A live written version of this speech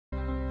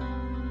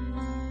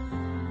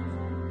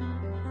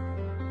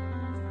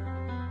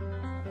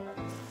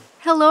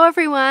Hello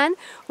everyone,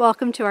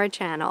 welcome to our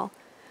channel.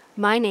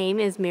 My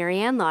name is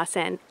Marianne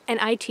Lawson and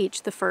I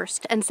teach the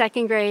first and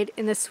second grade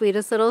in the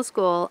sweetest little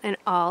school in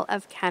all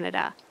of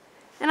Canada.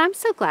 And I'm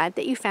so glad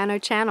that you found our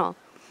channel.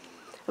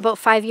 About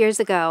 5 years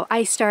ago,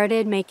 I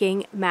started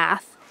making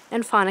math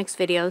and phonics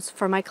videos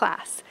for my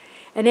class.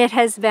 And it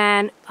has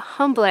been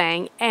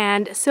humbling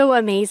and so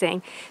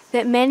amazing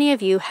that many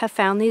of you have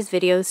found these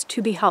videos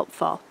to be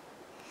helpful.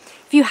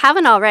 If you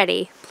haven't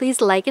already,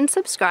 please like and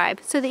subscribe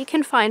so that you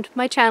can find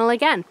my channel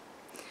again.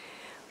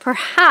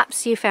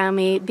 Perhaps you found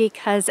me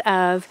because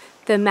of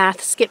the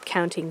math skip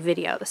counting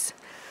videos.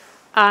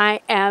 I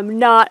am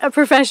not a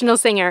professional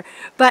singer,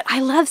 but I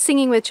love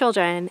singing with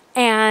children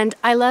and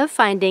I love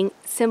finding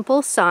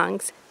simple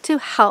songs to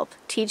help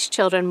teach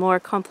children more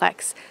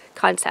complex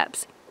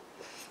concepts.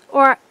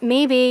 Or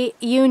maybe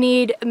you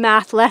need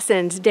math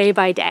lessons day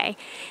by day,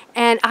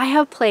 and I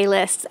have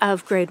playlists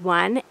of grade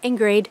 1 and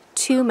grade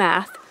 2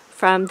 math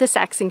from the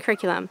Saxon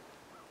curriculum.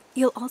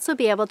 You'll also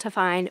be able to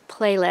find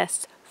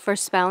playlists for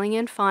spelling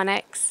and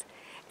phonics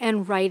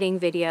and writing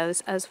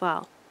videos as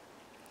well.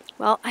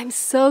 Well, I'm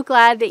so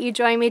glad that you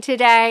joined me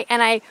today,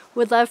 and I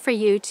would love for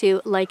you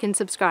to like and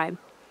subscribe.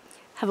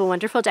 Have a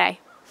wonderful day.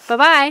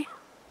 Bye-bye.